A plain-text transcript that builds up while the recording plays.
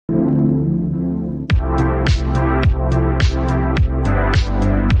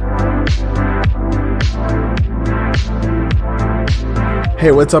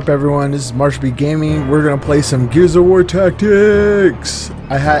Hey, what's up everyone? This is Marshall B Gaming. We're gonna play some Gears of War Tactics.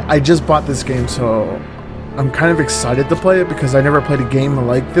 I just bought this game, so I'm kind of excited to play it because I never played a game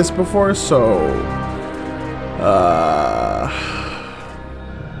like this before. So,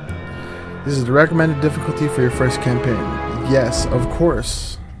 this is the recommended difficulty for your first campaign. Yes, of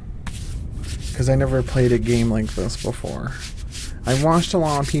course, because I never played a game like this before. I've watched a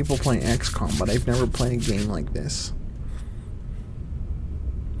lot of people playing XCOM, but I've never played a game like this.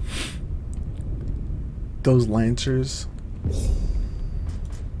 Those Lancers.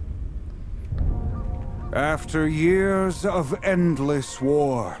 After years of endless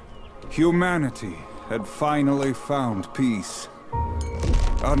war, humanity had finally found peace.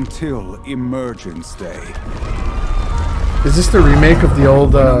 Until Emergence Day. Is this the remake of the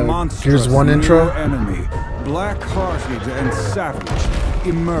old Gears 1 intro? Enemy, black-hearted and savage,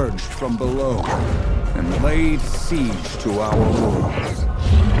 emerged from below and laid siege to our world.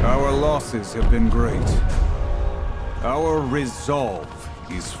 Our losses have been great. Our resolve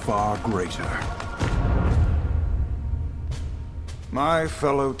is far greater. My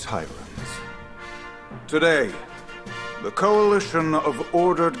fellow tyrants, today, the coalition of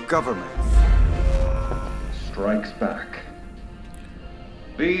ordered governments strikes back.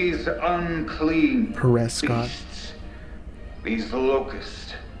 These unclean beasts, these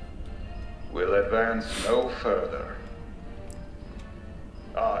locusts, will advance no further.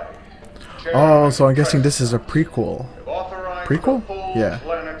 Oh, so I'm guessing this is a prequel. Prequel? Yeah.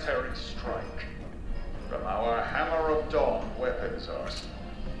 Planetary strike from our Hammer of Dawn weapons arsenal.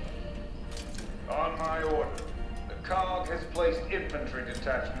 On my order, the COG has placed infantry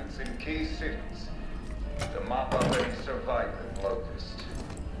detachments in key cities to mop up any surviving locust.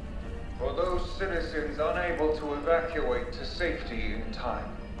 For those citizens unable to evacuate to safety in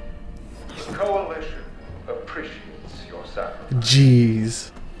time, the Coalition appreciates your sacrifice.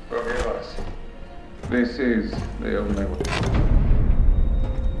 Jeez. Forgive us. This is the only way.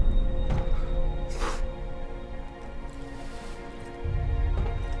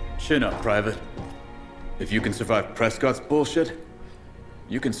 Chin up, Private. If you can survive Prescott's bullshit,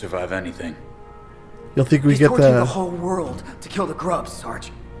 you can survive anything. You'll think we He's get torching the the whole world to kill the grubs,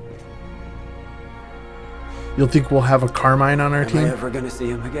 Sarge. You'll think we'll have a Carmine on our Am team? I ever gonna see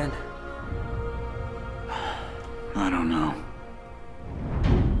him again? I don't know.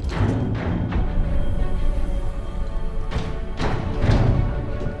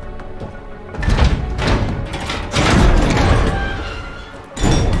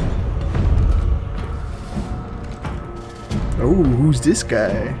 Oh, who's this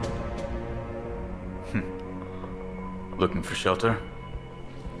guy? Looking for shelter?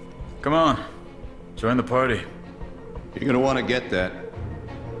 Come on, join the party. You're gonna want to get that.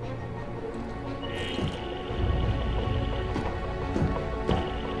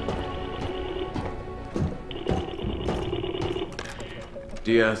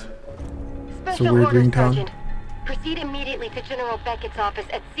 Diaz. It's a weird ringtone. Sergeant. Proceed immediately to General Beckett's office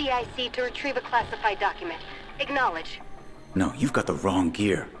at CIC to retrieve a classified document. Acknowledge. No, you've got the wrong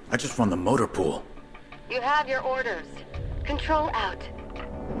gear. I just run the motor pool. You have your orders. Control out.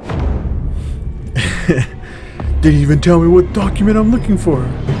 Didn't even tell me what document I'm looking for.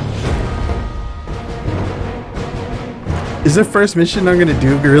 Is the first mission I'm gonna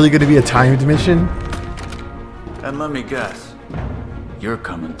do really gonna be a timed mission? And let me guess, you're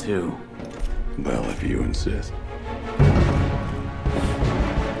coming too. Well, if you insist.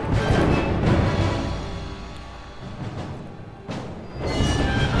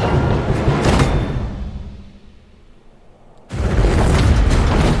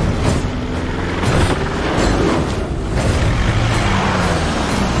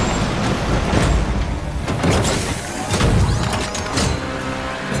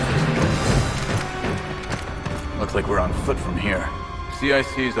 Looks like we're on foot from here.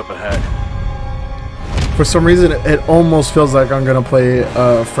 CIC's up ahead. For some reason, it almost feels like I'm gonna play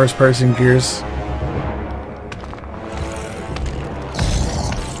first-person Gears.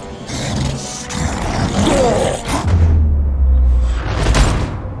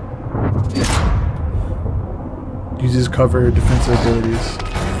 Uses cover defensive abilities.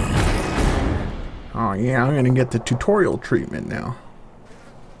 Oh yeah, I'm gonna get the tutorial treatment now.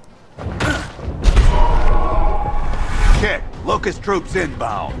 Check. Locust troops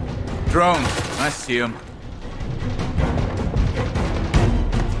inbound. Drone, I see him.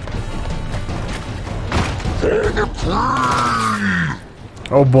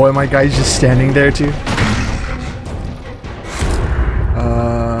 Oh boy, my guy's just standing there too.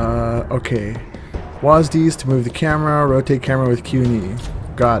 Okay. WASDs to move the camera, rotate camera with Q and E.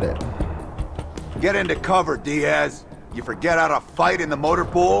 Got it. Get into cover, Diaz. You forget how to fight in the motor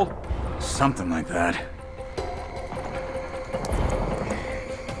pool? Something like that.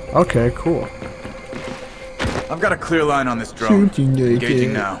 Okay, cool. I've got a clear line on this drone.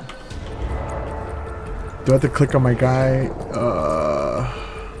 Engaging now. Do I have to click on my guy?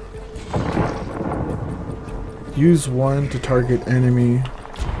 Use one to target enemy.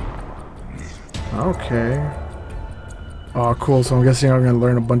 Okay. Oh, cool. So I'm guessing I'm gonna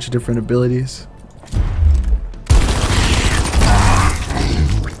learn a bunch of different abilities.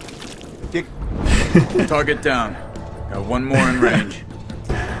 Target down. Got one more in range.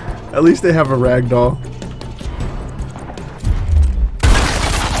 At least they have a ragdoll.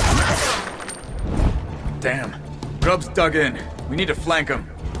 Damn. Grub's dug in. We need to flank him.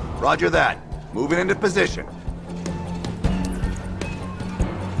 Roger that. Moving into position.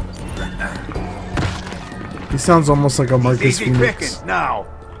 He sounds almost like a Marcus Easy Phoenix. pickings now.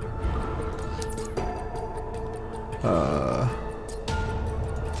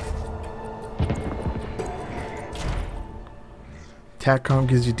 TACCOM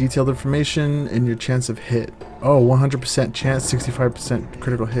gives you detailed information and your chance of hit. Oh, 100% chance, 65%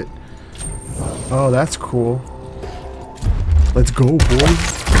 critical hit. Oh, that's cool. Let's go, boys.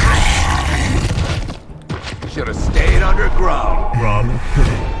 Should have stayed underground, Grub.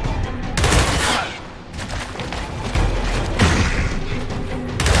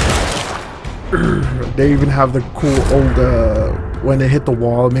 They even have the cool old, when they hit the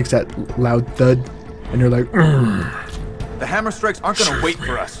wall, it makes that loud thud. And you're like, The hammer strikes aren't gonna wait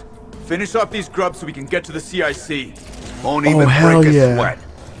for us. Finish off these grubs so we can get to the CIC. Won't even hell break a yeah. sweat.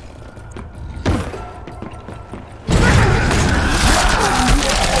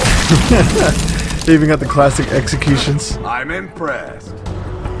 They even got the classic executions. I'm impressed.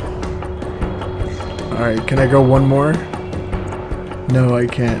 Alright, can I go one more? No, I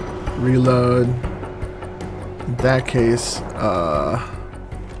can't. Reload. In that case, how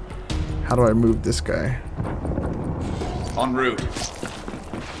do I move this guy? En route.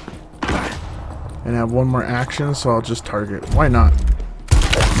 And have one more action, so I'll just target. Why not?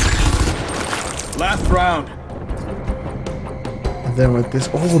 Last round. And then with this,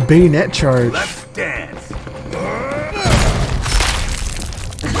 oh, bayonet charge. Let's dance.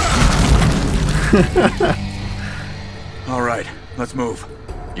 All right, let's move.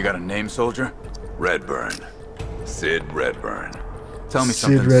 You got a name, soldier? Redburn. Sid Redburn. Tell me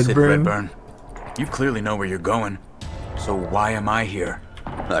Sid something, Sid Redburn? Redburn. You clearly know where you're going. So why am I here?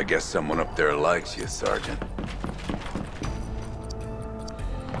 I guess someone up there likes you, Sergeant.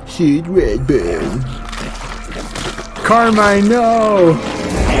 Sid Redburn. Carmine, no!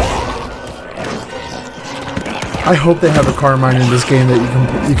 I hope they have a Carmine in this game that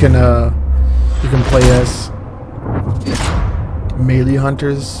you can play as. Melee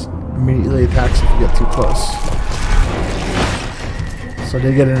hunters immediately attacks if you get too close. So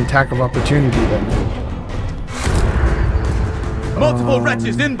they get an attack of opportunity then. Multiple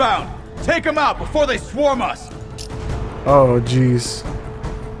wretches inbound. Take them out before they swarm us. Oh jeez.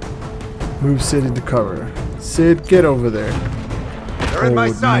 Move Sid into cover. Sid, get over there. They're in my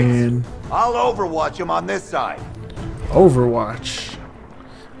Oh, sights. man. I'll overwatch them on this side. Overwatch.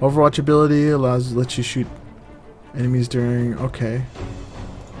 Overwatch ability lets you shoot enemies during. Okay.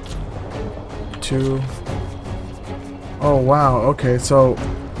 2. Oh wow. Okay, so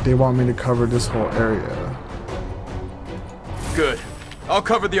they want me to cover this whole area. Good. I'll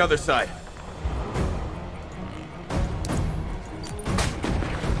cover the other side.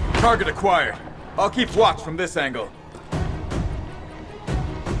 Target acquired. I'll keep watch from this angle.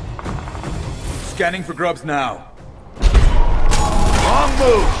 Scanning for grubs now. Wrong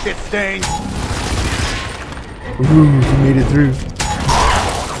move, shit stain. Ooh, he made it through.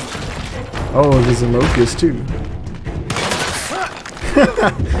 Oh, there's a locust too.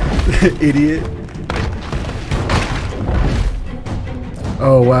 Idiot.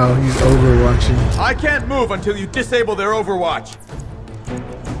 Oh wow, he's overwatching. I can't move until you disable their overwatch.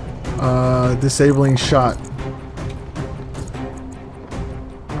 Disabling shot.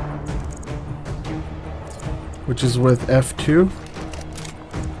 Which is with F2.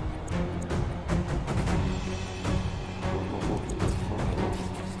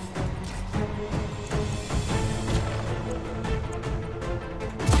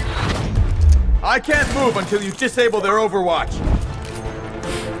 I can't move until you disable their overwatch.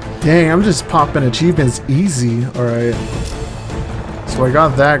 Dang, I'm just popping achievements easy. Alright. So I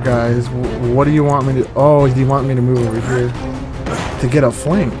got that, guys. What do you want me to... Oh, you want me to move over here. To get a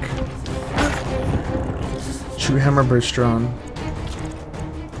flank. Shoot Hammerburst drone.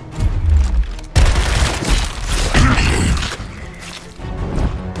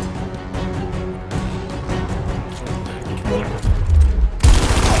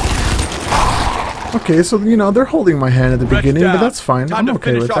 Okay, so you know they're holding my hand at the Wretch beginning, but down. that's fine. Time I'm to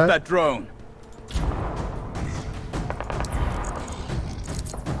okay finish with off that. drone.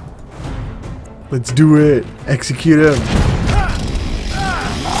 Let's do it. Execute him.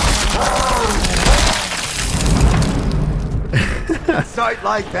 A sight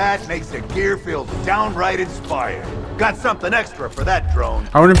like that makes the gear feel downright inspired. Got something extra for that drone.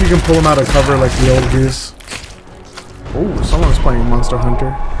 I wonder if you can pull him out of cover like the old goose. Oh, someone's playing Monster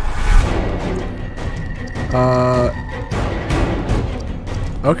Hunter.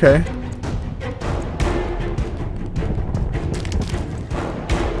 Okay.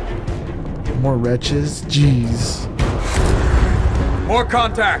 More wretches? Jeez. More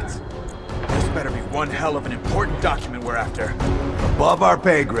contacts. This better be one hell of an important document we're after. Above our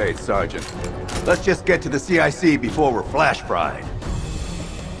pay grade, Sergeant. Let's just get to the CIC before we're flash fried.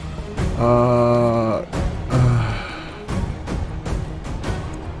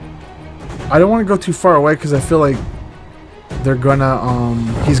 I don't want to go too far away because I feel like they're gonna,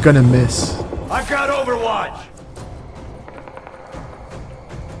 he's gonna miss. I've got Overwatch!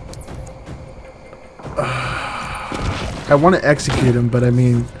 I want to execute him, but I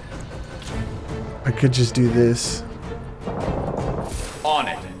mean, I could just do this. On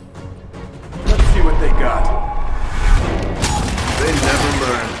it. Let's see what they got. They never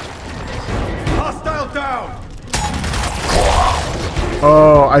learn. Hostile down!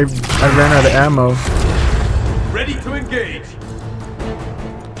 Oh, I ran out of ammo. Ready to engage.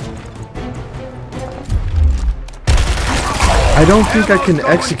 I don't think I can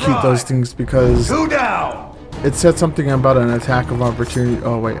execute those things because Two down! it said something about an attack of opportunity.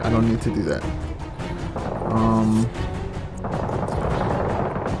 Oh wait, I don't need to do that.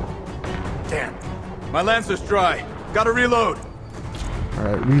 Damn. My Lancer's dry. Gotta reload.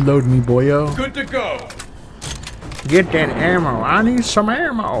 Alright, reload me, boyo. Good to go. Get that ammo. I need some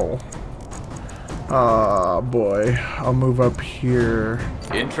ammo. Oh boy. I'll move up here.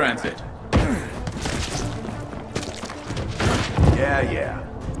 In transit. Yeah.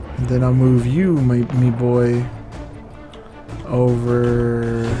 And then I'll move you, me boy,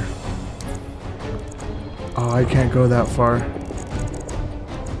 over. Oh, I can't go that far.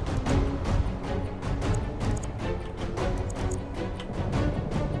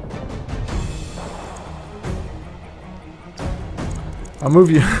 I'll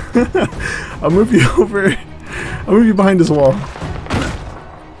move you. I'll move you over. I'll move you behind this wall.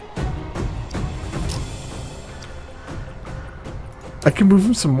 I can move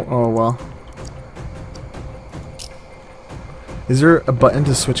him some more. Oh, wow. Is there a button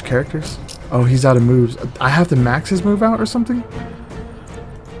to switch characters? Oh, he's out of moves. I have to max his move out or something?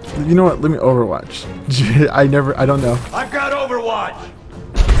 You know what? Let me Overwatch. I don't know. I've got Overwatch!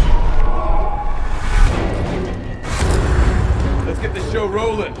 Let's get the show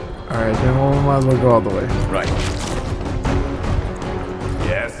rolling. Alright, then we might as well go all the way. Right.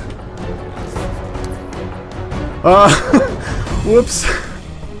 Yes. Whoops.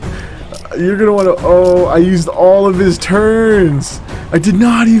 You're gonna want to. Oh, I used all of his turns. I did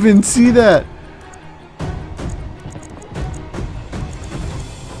not even see that.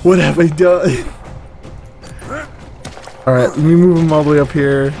 What have I done? Alright, let me move him all the way up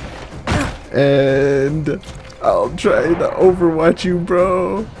here. And I'll try to Overwatch you,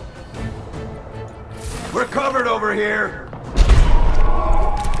 bro. We're covered over here.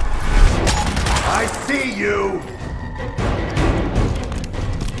 I see you.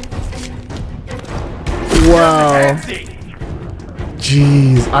 Wow.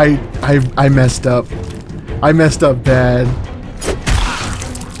 Jeez, I messed up. I messed up bad.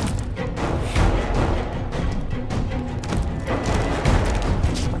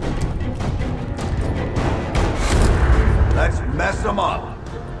 Let's mess them up.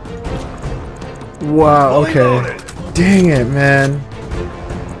 Wow, Fully okay. loaded. Dang it, man.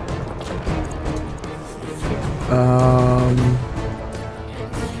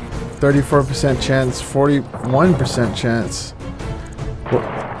 34% chance, 41% chance. Well,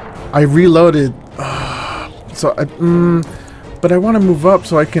 I reloaded. So but I want to move up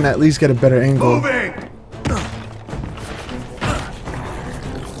so I can at least get a better angle. Moving.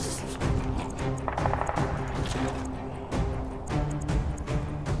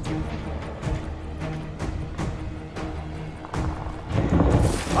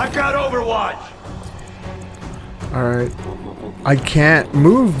 I've got Overwatch. Alright. I can't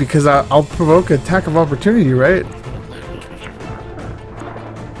move because I'll provoke attack of opportunity, right?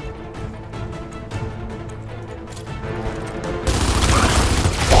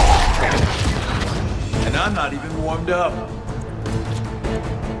 And I'm not even warmed up.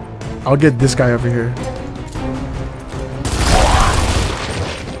 I'll get this guy over here.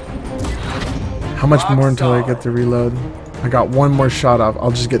 How much more until I get to reload? I got one more shot off. I'll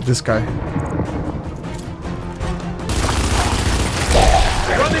just get this guy.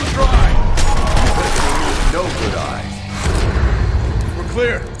 Running dry. No good eyes. We're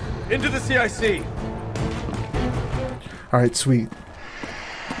clear. Into the CIC. Alright, sweet.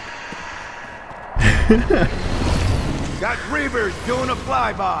 Got Reavers doing a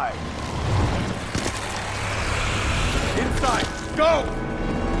flyby. Inside. Go!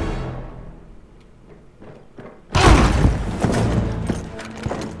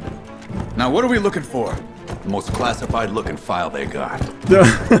 Now, what are we looking for? The most classified looking file they got.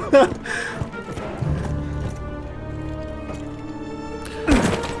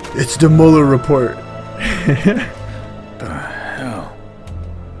 It's the Mueller report. The hell?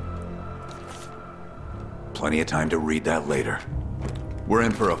 Plenty of time to read that later. We're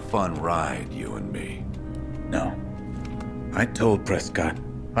in for a fun ride, you and me. No. I told Prescott.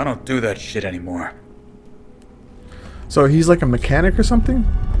 I don't do that shit anymore. So he's like a mechanic or something?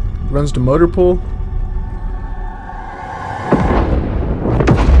 Runs the motor pool?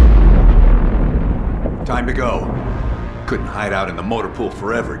 Time to go. Couldn't hide out in the motor pool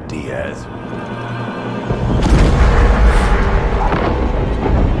forever, Diaz.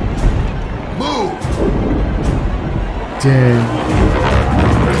 Move! Dang.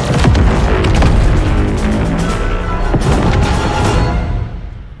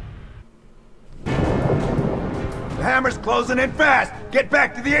 The hammer's closing in fast! Get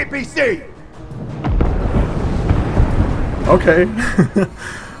back to the APC! Okay.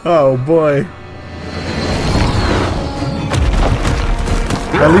 Oh boy.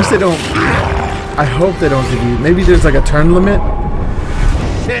 At least they don't... I hope they don't give you... Maybe there's like a turn limit?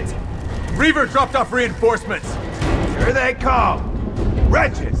 Shit! Reaver dropped off reinforcements! Here they come!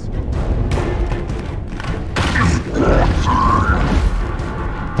 Wretches! We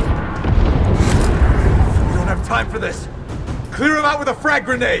don't have time for this! Clear him out with a frag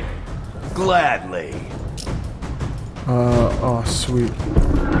grenade! Gladly. Oh, sweet.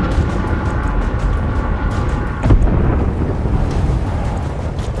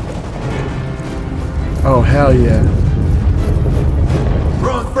 Oh, hell yeah.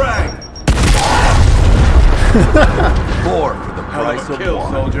 Throwing frag! Four for the price of kill,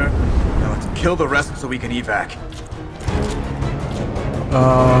 one. soldier. Now let's kill the rest so we can evac.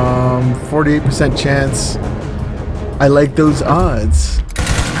 48% chance. I like those odds.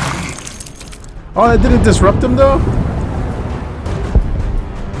 Oh, I didn't disrupt him though?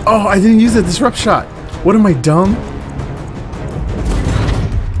 Oh, I didn't use the disrupt shot. What am I, dumb?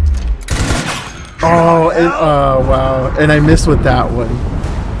 Oh, wow. And I missed with that one.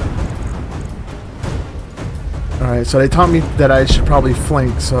 Alright, so they taught me that I should probably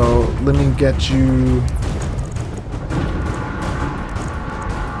flank, so let me get you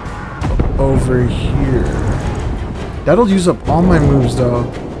over here. That'll use up all my moves though.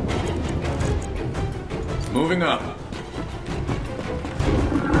 Moving up.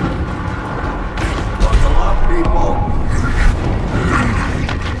 Buckle up, people.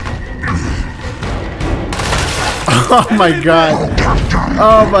 Oh my god.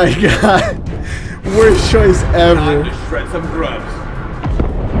 Oh my god. Worst choice ever. Time to shred some grubs.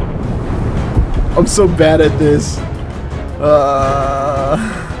 I'm so bad at this.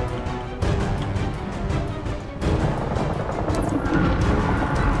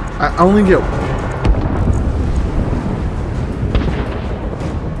 I only get...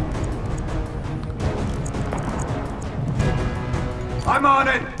 I'm on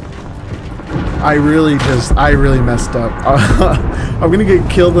it. I really messed up. I'm gonna get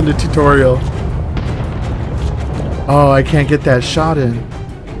killed in the tutorial. Oh, I can't get that shot in.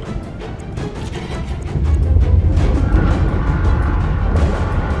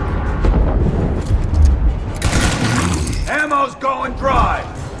 Ammo's going dry.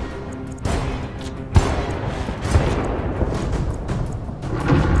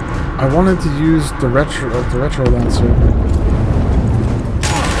 I wanted to use the retro lancer.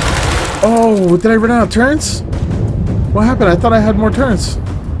 Oh, did I run out of turns? What happened? I thought I had more turns.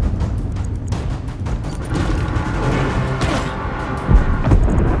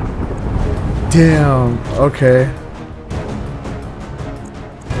 Damn. Okay.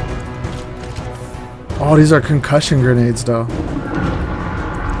 Oh, these are concussion grenades, though.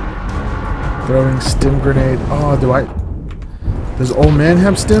 Throwing stim grenade. Oh, does old man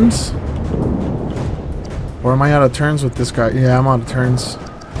have stims? Or am I out of turns with this guy? Yeah, I'm out of turns.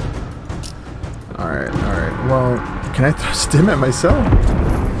 Alright, alright. Well, can I throw stim at myself?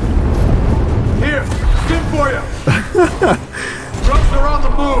 Here, stim for you. Grubs are on the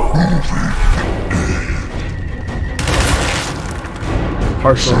move.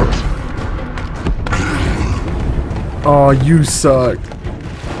 Partial. Oh, you suck.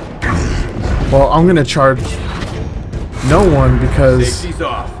 Well, I'm gonna charge no one because Safety's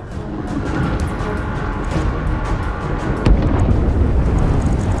off.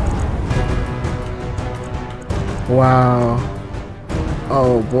 wow.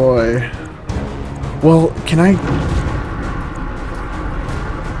 Oh boy. Well, can I?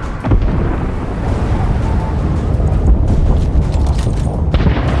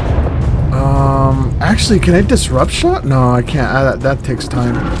 Actually, can I disrupt shot? No, I can't. That takes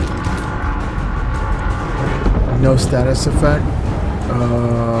time. No status effect.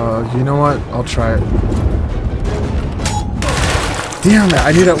 You know what? I'll try it. Damn it!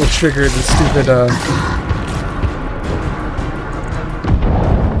 I knew that would trigger the stupid.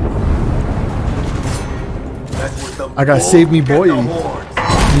 I gotta save me boy. Me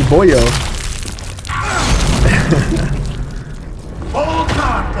boyo. Full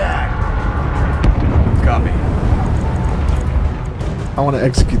contact. Copy. I want to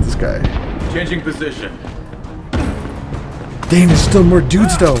execute this guy. Changing position. Dang, there's still more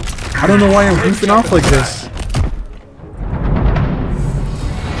dudes though. I don't know why I'm goofing off like this.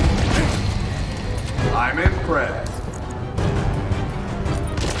 I'm impressed.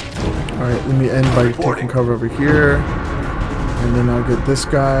 Alright, let me end by taking cover over here. And then I'll get this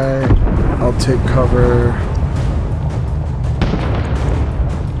guy. I'll take cover.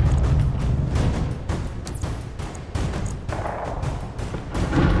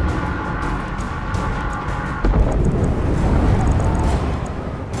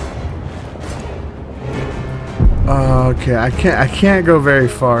 Okay, I can't go very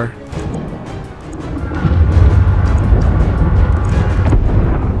far.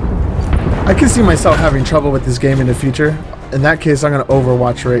 I can see myself having trouble with this game in the future. In that case, I'm gonna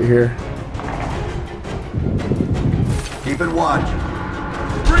Overwatch right here. Keep it watch.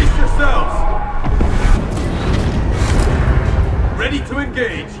 Brace yourselves. Ready to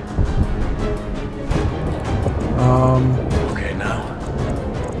engage. Okay, now.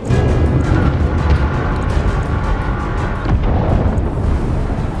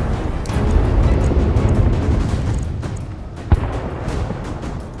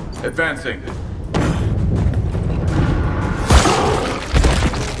 Advancing.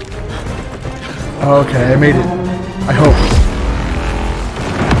 Okay, I made it. I hope.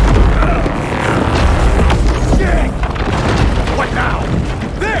 What now?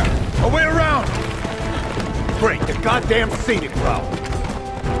 There! A way around! Break the goddamn scenic route.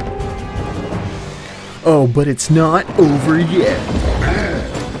 Oh, but it's not over yet.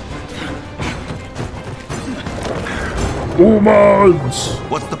 Humans!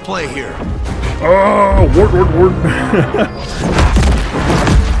 What's the play here? Word.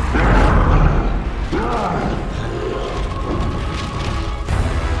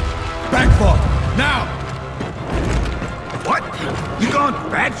 Backfall! Now! What? You gone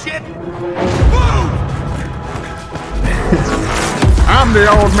bad shit? Move! I'm the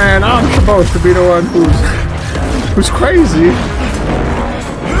old man. I'm supposed to be the one who's crazy.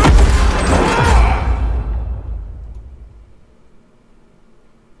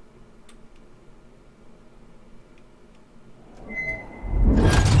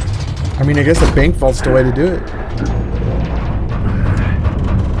 I mean, I guess a bank vault's the way to do it.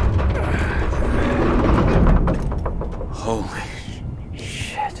 Holy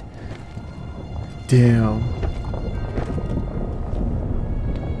shit. Damn.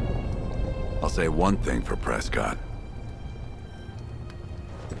 I'll say one thing for Prescott.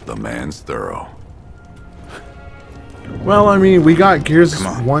 The man's thorough. Well, I mean, we got Gears Come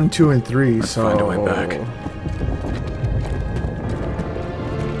on. 1, 2, and 3, Let's so... find a way back.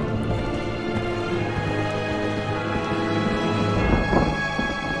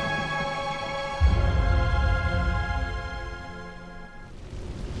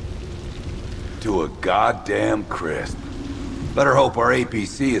 To a goddamn crisp. Better hope our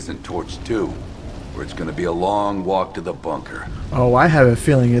APC isn't torched too, or it's gonna be a long walk to the bunker. Oh, I have a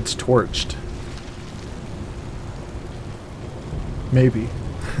feeling it's torched. Maybe.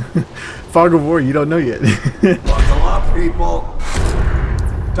 Fog of War, you don't know yet. Buckle up, people.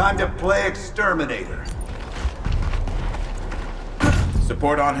 Time to play exterminator.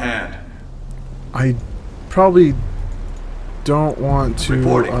 Support on hand. I probably don't want to,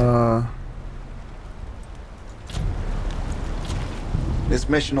 Reporting. This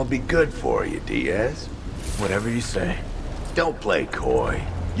mission will be good for you, Diaz. Whatever you say. Don't play coy.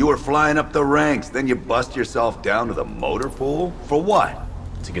 You were flying up the ranks, then you bust yourself down to the motor pool? For what?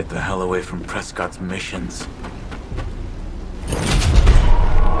 To get the hell away from Prescott's missions.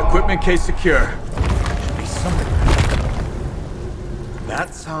 Equipment case secure. Should be something.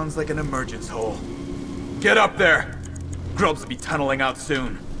 That sounds like an emergence hole. Get up there! Grubs will be tunneling out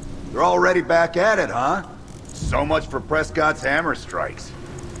soon. They're already back at it, huh? So much for Prescott's hammer strikes.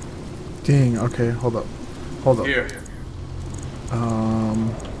 Dang, okay, hold up. Hold up. Here.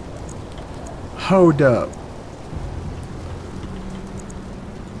 Hold up.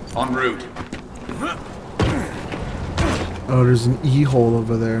 En route. Oh, there's an E-hole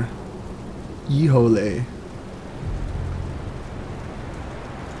over there. E-hole.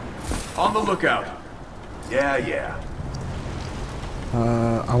 On the lookout. Yeah.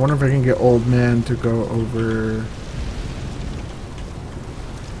 I wonder if I can get old man to go over.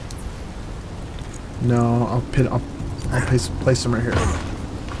 No, I'll place him right here.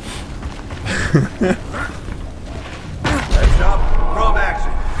 Heads up, grub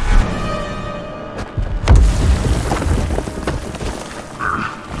action.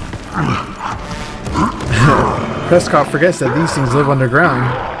 Prescott forgets that these things live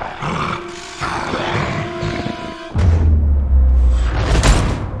underground.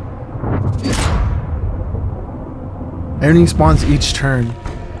 Enemy spawns each turn.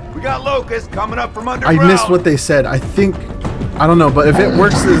 We got locusts coming up from I underground. missed what they said. I think, I don't know, but if it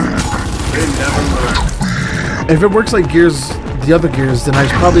works, if it works like Gears, the other Gears, then I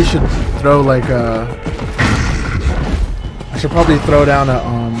probably should throw like a. I should probably throw down a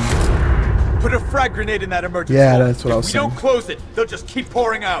Put a frag grenade in that emergency Yeah, hole. that's what I was If we saying. don't close it, they'll just keep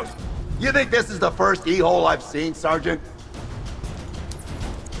pouring out. You think this is the first E-hole I've seen, Sergeant?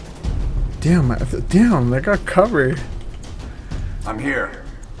 Damn, damn, I got covered. I'm here.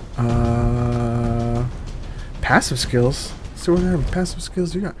 Passive skills. So what kind of passive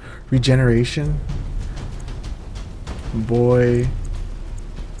skills do you got? Regeneration. Boy.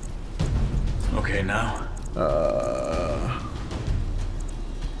 Okay, now.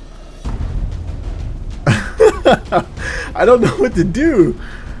 I don't know what to do.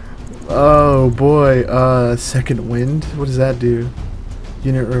 Oh boy. Second wind. What does that do?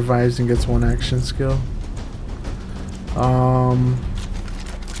 Unit revives and gets one action skill.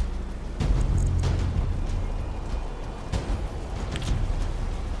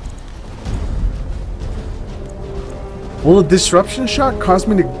 Will a disruption shot cause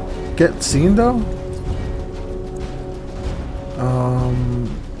me to get seen though?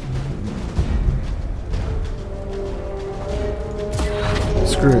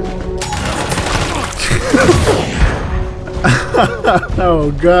 Screw it.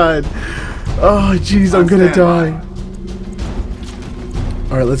 Oh god. Oh jeez, I'm gonna die.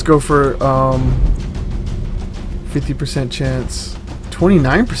 Alright, let's go for 50% chance.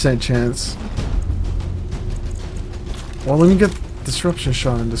 29% chance. Well, let me get disruption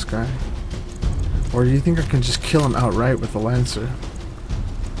shot on this guy. Or do you think I can just kill him outright with the Lancer?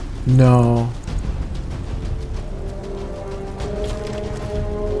 No.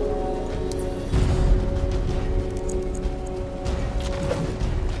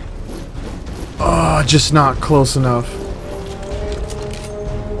 Oh, just not close enough.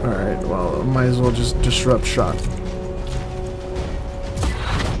 Alright, well, I might as well just disrupt shot.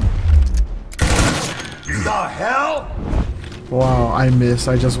 The hell? Wow, I missed.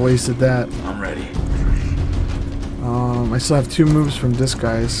 I just wasted that. I'm ready. I still have 2 moves from this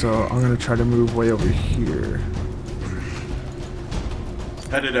guy, so I'm gonna try to move way over here.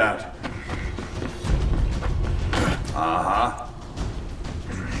 Headed out. Uh-huh.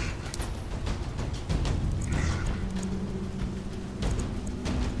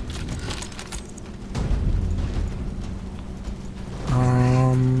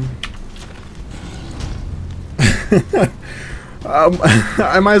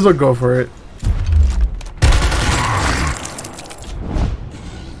 I might as well go for it.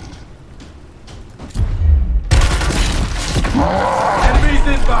 Enemies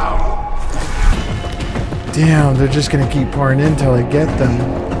inbound. Damn, they're just gonna keep pouring in till I get them.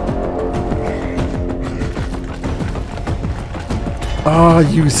 Oh,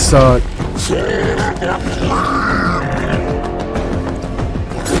 you suck.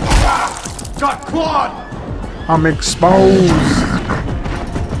 Got clawed. I'm exposed.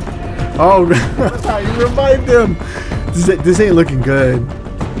 Oh, you revived him. This ain't looking good.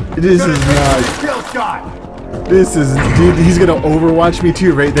 This is not. Kill shot. This is, dude. He's gonna overwatch me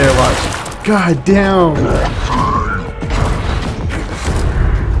too, right there. Watch. God damn.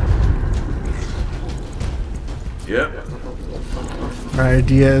 Yep. All right,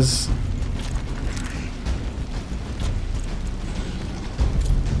 Diaz.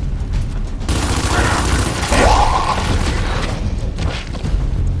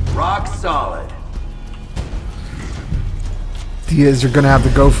 Rock solid. Diaz, you're gonna have to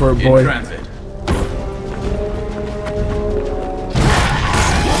go for it, boy. In transit.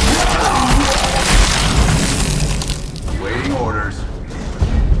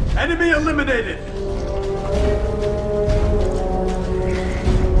 Enemy eliminated!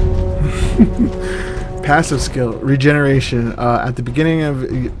 Passive skill, regeneration. At the beginning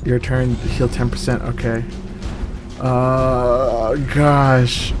of your turn, heal 10%. Okay.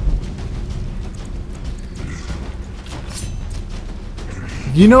 Gosh.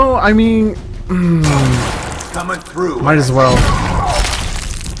 You know, I mean... Coming through. might as well.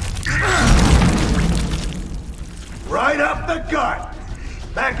 Right up the gut!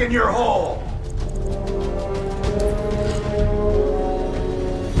 Back in your hole!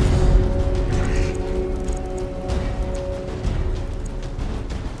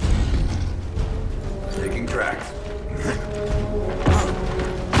 Taking tracks.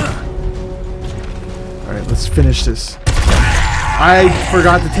 Alright, let's finish this. I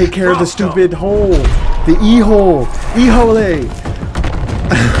forgot to take care of the stupid hole. The E-hole. E-hole.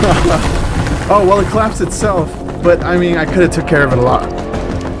 Oh, well, it collapsed itself. But, I mean, I could have took care of it a lot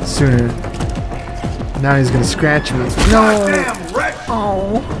sooner. Now he's going to scratch me. No. Damn wreck!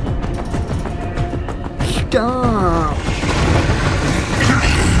 Oh. Stop.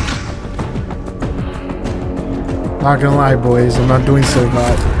 Not gonna lie, boys. I'm not doing so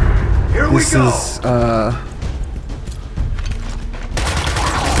hot. Here we This go! is,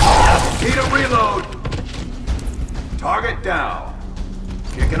 Need a reload! Target down.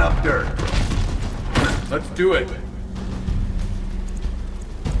 Kicking up dirt. Let's do it.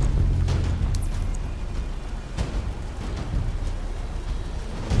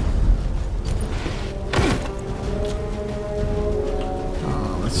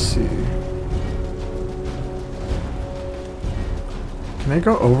 let's see. Can I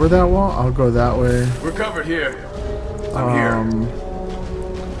go over that wall? I'll go that way. We're covered here. I'm here.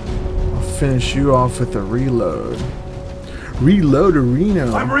 I'll finish you off with a reload. Reload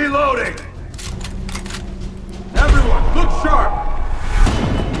Reno. I'm reloading! Everyone, look sharp!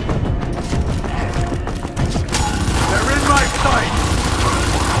 They're in my sight!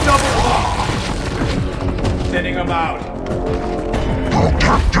 Double up! Sending them out.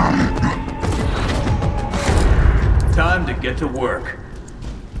 Time to get to work.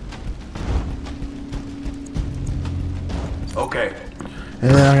 Okay. And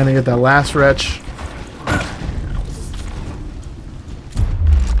then I'm gonna get that last wretch.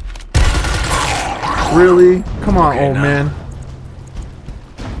 Really? Come on, Okay, old now. man.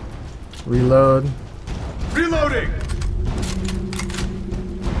 Reload. Reloading!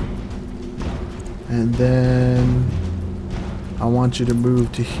 And then I want you to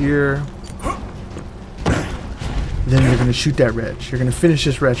move to here. Then you're gonna shoot that wretch. You're gonna finish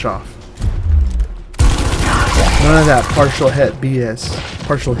this wretch off. None of that partial hit BS.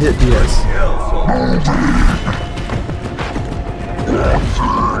 Partial hit BS.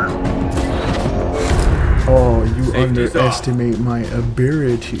 Oh, you Safety's underestimate my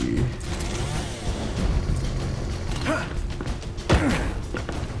ability.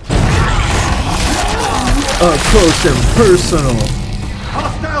 Up close and personal.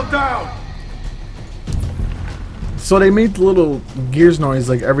 Hostile down! So they made the little gears noise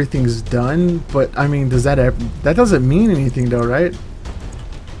like everything's done, but I mean, does that that doesn't mean anything though, right?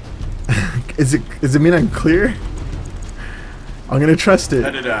 Does it mean I'm clear? I'm gonna trust it.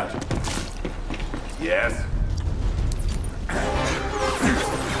 Headed out. Yes.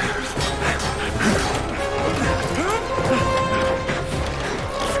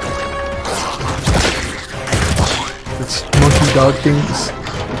 It's monkey dog things.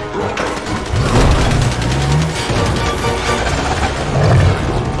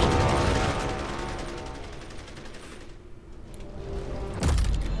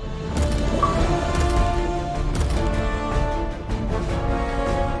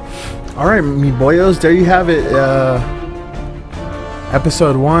 Alright, me boyos, there you have it.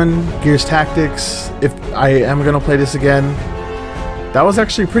 Episode 1, Gears Tactics. If I am gonna play this again, that was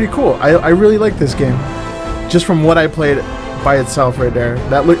actually pretty cool. I really like this game. Just from what I played by itself right there.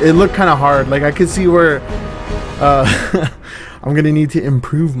 It looked kind of hard. Like I could see where I'm gonna need to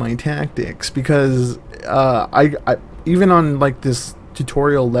improve my tactics because I even on like this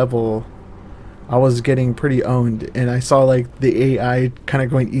tutorial level, I was getting pretty owned, and I saw like the AI kind of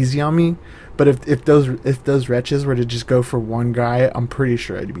going easy on me. But if those wretches were to just go for one guy, I'm pretty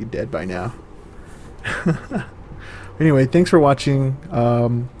sure I'd be dead by now. Anyway, thanks for watching.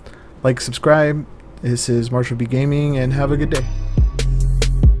 Like, subscribe. This is Marshall B Gaming, and have a good day.